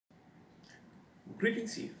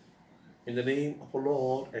Greetings you in the name of our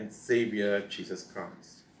Lord and Savior Jesus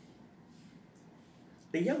Christ.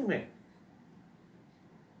 A young man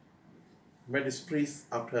met his priest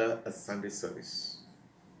after a Sunday service.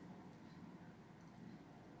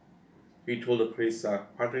 He told the priest,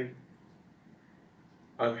 Padre,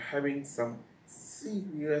 I'm having some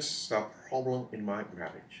serious problem in my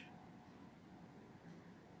marriage.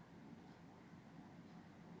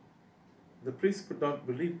 The priest could not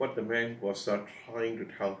believe what the man was trying to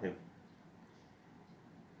tell him,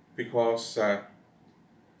 because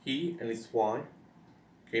he and his wife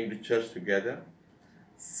came to church together,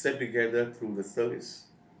 sat together through the service,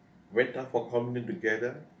 went out for communion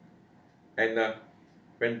together, and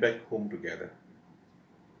went back home together.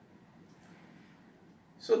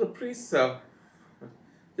 So the priest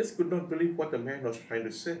just could not believe what the man was trying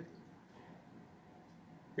to say,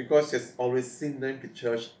 because he has always seen them to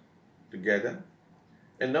church together,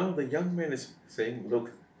 and now the young man is saying,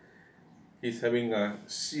 look, he's having a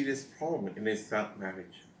serious problem in his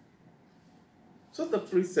marriage. So the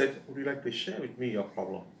priest said, would you like to share with me your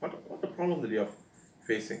problem? What the problem that you're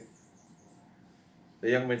facing? The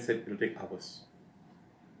young man said, it'll take hours.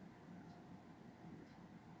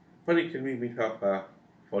 Padre, can we meet up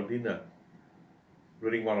for dinner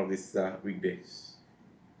during one of these weekdays?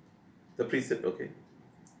 The priest said, okay.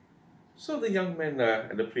 So the young man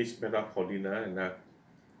and the priest met up for dinner,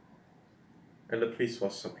 and the priest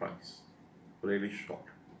was surprised, really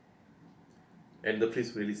shocked. And the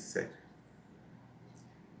priest really said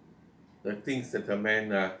the things that the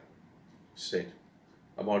man said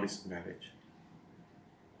about his marriage.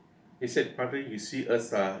 He said, Padre, you see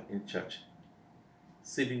us in church,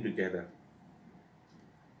 sitting together.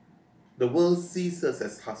 The world sees us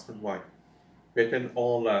as husband-wife. We attend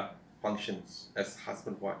all functions as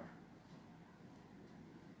husband-wife.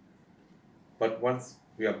 But once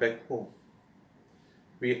we are back home,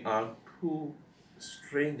 we are two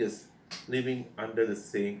strangers living under the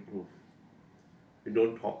same roof. We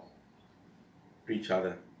don't talk to each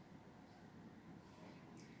other.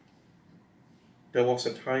 There was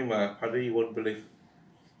a time, Padre, you won't believe,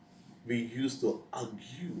 we used to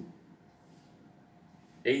argue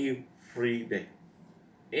every day.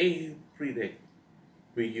 Every day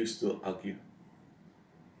we used to argue.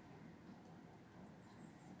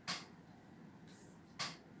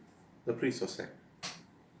 The priest was saying.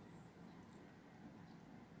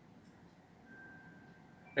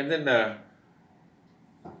 And then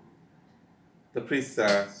the priest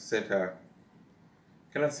said,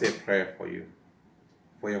 can I say a prayer for you,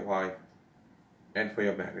 for your wife, and for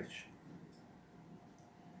your marriage?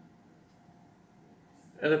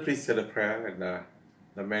 And the priest said a prayer, and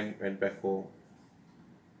the man went back home.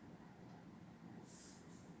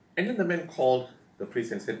 And then the man called the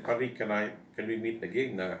priest and said, Padre, can we meet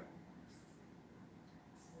again?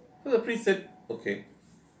 So the priest said, okay.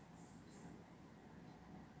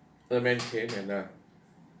 The man came and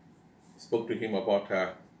spoke to him about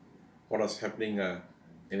what was happening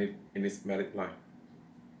in his married life.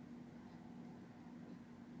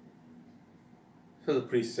 So the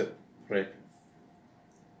priest said, prayed.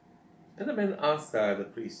 And the man asked the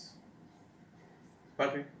priest,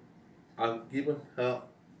 Padre, I've given her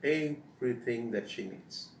everything that she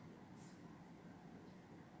needs.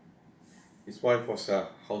 His wife was a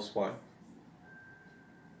housewife.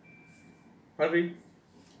 Padre,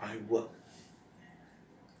 I work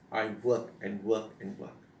and work and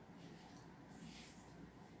work.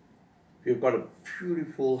 We've got a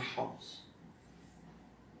beautiful house.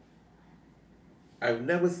 I've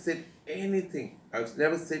never said anything. I've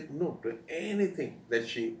never said no to anything that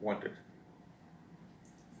she wanted.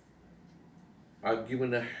 I've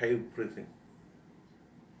given her everything.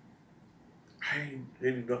 I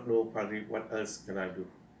really don't know, Padre, what else can I do?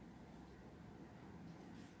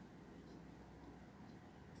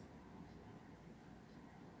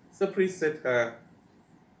 So the priest said,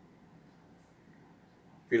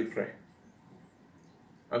 we'll pray.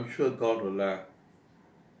 I'm sure God will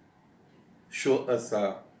show us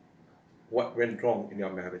what went wrong in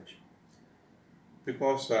your marriage.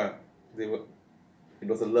 Because it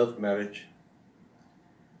was a love marriage.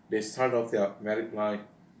 They started off their married life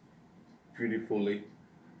beautifully,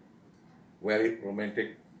 very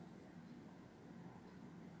romantic.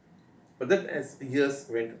 But then as years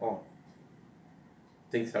went on,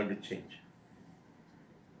 things started to change.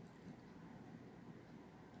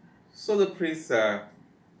 So the priest,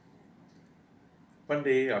 one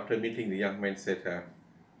day after meeting the young man, said,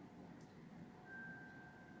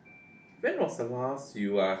 when was the last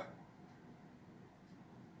you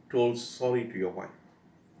told sorry to your wife?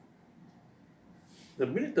 The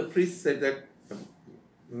minute the priest said that,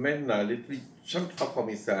 man literally jumped up from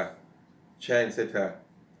his chair and said,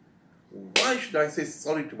 "Why should I say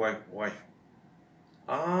sorry to my wife?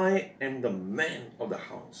 I am the man of the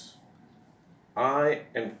house. I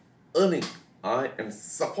am earning. I am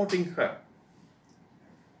supporting her.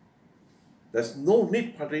 There's no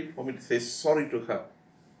need, Padre, for me to say sorry to her."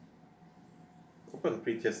 But the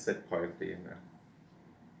preacher said quietly, and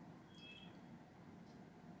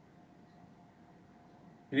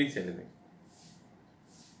he didn't say anything.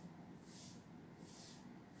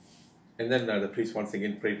 And then the priest once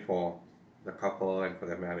again prayed for the couple and for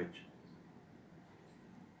their marriage.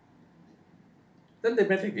 Then they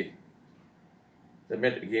met again. They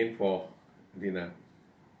met again for dinner.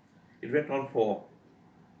 It went on for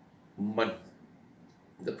months.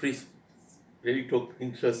 The priest really took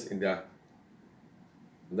interest in the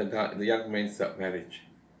young man's marriage.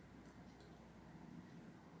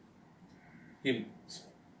 He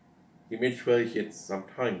made sure he had some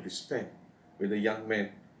time to spend with the young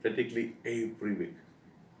man practically every week,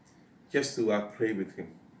 just to pray with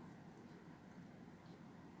him.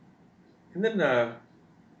 And then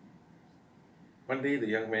one day the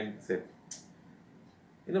young man said,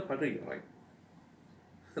 "You know, Padre, you're right."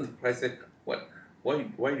 And the priest said, "What? Why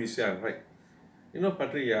do you say I'm right?" "You know,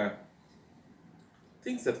 Padre,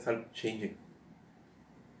 things have started changing.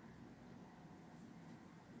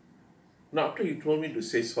 Now, after you told me to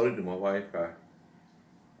say sorry to my wife, I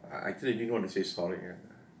actually didn't want to say sorry. And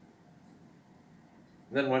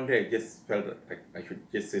then one day I just felt like I should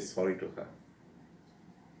just say sorry to her.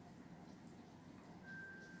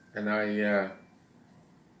 And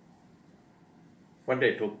one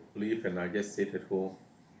day I took leave and I just stayed at home.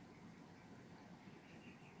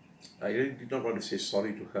 I really did not want to say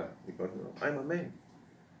sorry to her because I'm a man.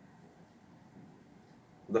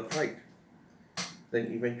 The pride.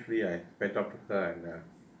 Then eventually I went up to her and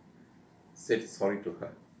said sorry to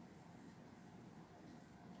her.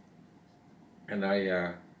 And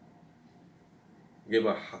I gave her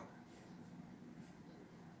a hug.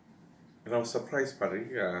 And I was surprised,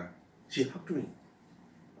 Padre. She hugged me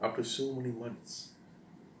after so many months.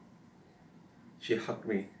 She hugged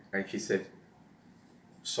me and she said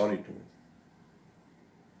sorry to me.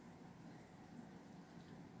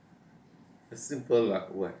 A simple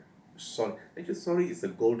word. Sorry. Actually, sorry is a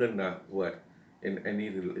golden word in any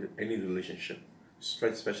relationship,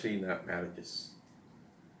 especially in marriages.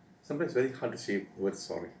 Sometimes it's very hard to say the word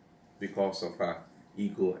sorry because of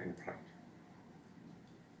ego and pride.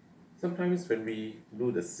 Sometimes when we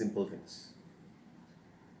do the simple things,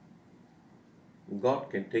 God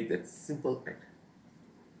can take that simple act,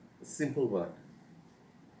 a simple word,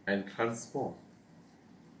 and transform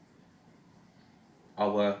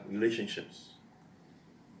our relationships,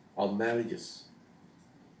 our marriages,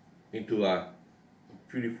 into a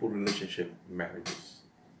beautiful relationship marriages.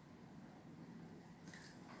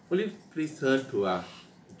 Will you please turn to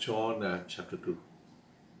John chapter 2.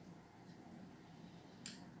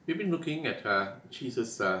 We've been looking at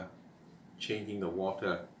Jesus changing the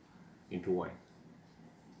water into wine.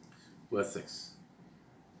 Verse 6.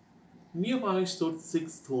 Nearby stood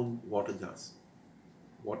 6 stone water jars,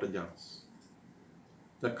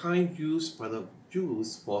 the kind used by the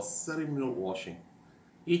Jews for ceremonial washing,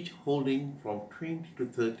 each holding from 20 to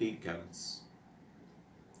 30 gallons.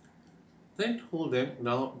 Then told them,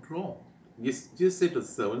 "Now draw." Jesus said to the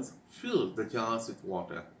servants, "Fill the jars with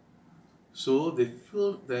water." So they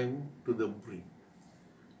filled them to the brim.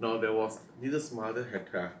 Now Jesus' mother had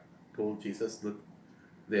told Jesus, "Look,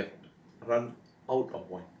 they have run out of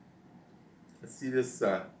wine." A serious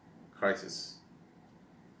crisis.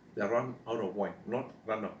 They run out of wine, not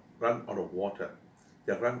run out of water.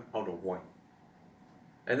 They run out of wine.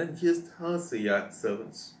 And then Jesus tells the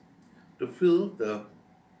servants to fill the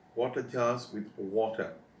water jars with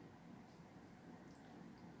water.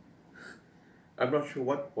 I'm not sure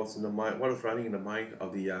what was running in the mind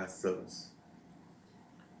of the servants,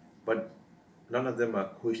 but none of them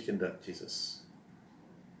questioned Jesus.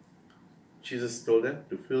 Jesus told them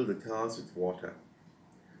to fill the jars with water.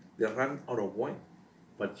 They ran out of wine,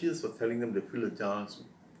 but Jesus was telling them to fill the jars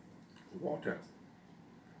with water.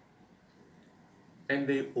 And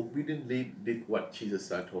they obediently did what Jesus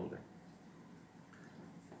told them.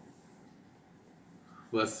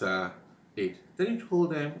 Verse 8. Then he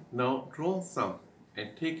told them, "Now draw some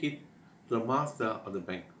and take it to the master of the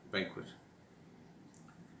banquet."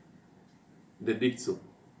 They did so.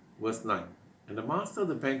 Verse 9. And the master of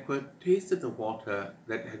the banquet tasted the water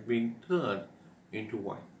that had been turned into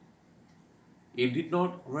wine. He did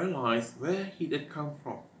not realize where it had come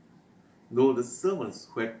from, though the servants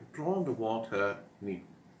who had drawn the water knew.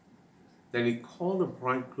 Then he called the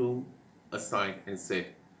bridegroom aside and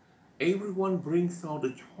said, Everyone brings out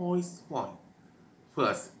the choice wine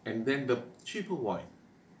first and then the cheaper wine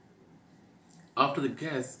after the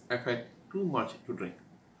guests have had too much to drink,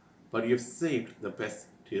 but you have saved the best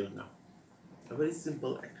till now. A very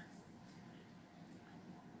simple act.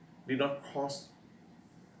 Did not cost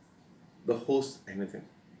the host anything,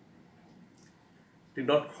 did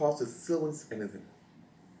not cost the servants anything.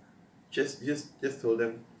 Just told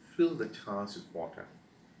them, fill the jars with water.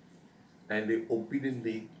 And they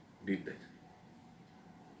obediently did that.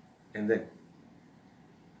 And then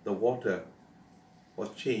the water was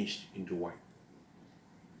changed into wine.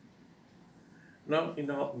 Now,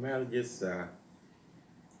 in our marriages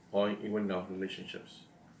or even in our relationships,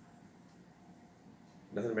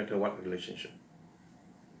 doesn't matter what relationship.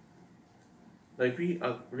 Now, if we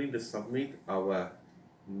are willing to submit our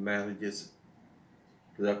marriages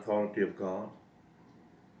to the authority of God,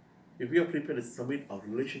 if we are prepared to submit our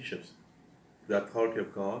relationships to the authority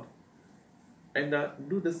of God, and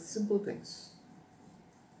do the simple things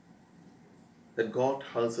that God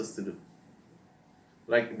tells us to do,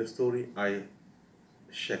 like in the story I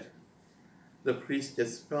shared, the priest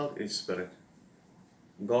just felt in his spirit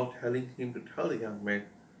God telling him to tell the young man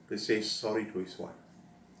to say sorry to his wife.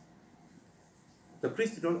 The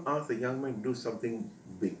priest did not ask the young man to do something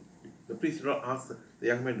big. The priest did not ask the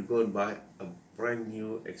young man to go and buy a brand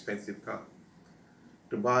new expensive car,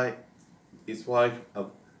 to buy his wife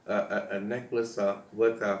a necklace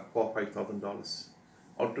worth $4,000 or $5,000,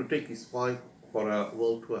 or to take his wife for a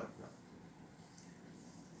world tour. No.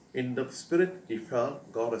 In the spirit, he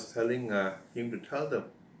felt God was telling him to tell the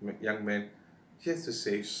young man just to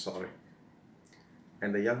say sorry.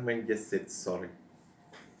 And the young man just said sorry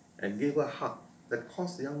and gave her a hug that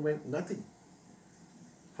cost the young man nothing.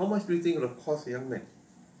 How much do you think it would cost the young man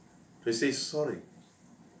to say sorry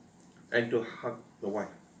and to hug the wife?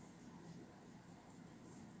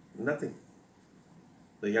 Nothing.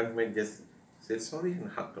 The young man just said sorry and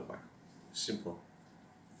hugged the wife. Simple.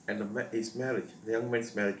 And his marriage, the young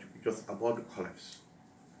man's marriage, which was about to collapse,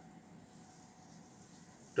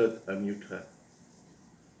 took a new turn,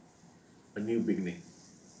 a new beginning.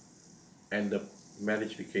 And the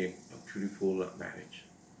marriage became a beautiful marriage.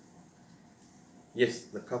 Yes,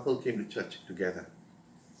 the couple came to church together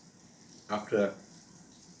after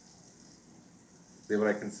they were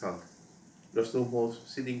reconciled. There was no more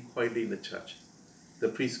sitting quietly in the church. The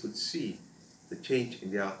priest could see the change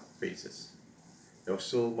in their faces. There was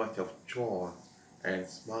so much of joy and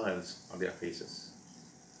smiles on their faces.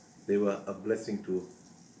 They were a blessing to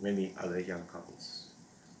many other young couples.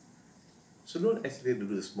 So don't hesitate to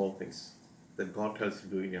do the small things that God tells you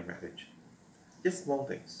to do in your marriage. Just small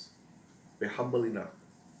things. Be humble enough.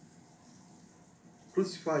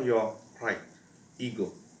 Crucify your pride,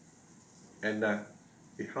 ego, and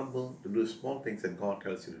be humble to do small things that God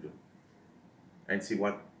tells you to do. And see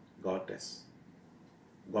what God does.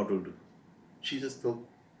 God will do. Jesus took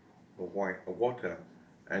a water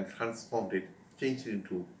and transformed it, changed it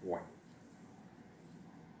into wine.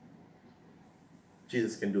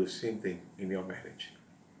 Jesus can do the same thing in your marriage,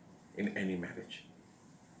 in any marriage.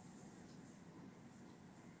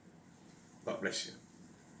 God bless you.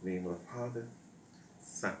 In the name of the Father,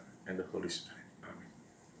 Son, and the Holy Spirit.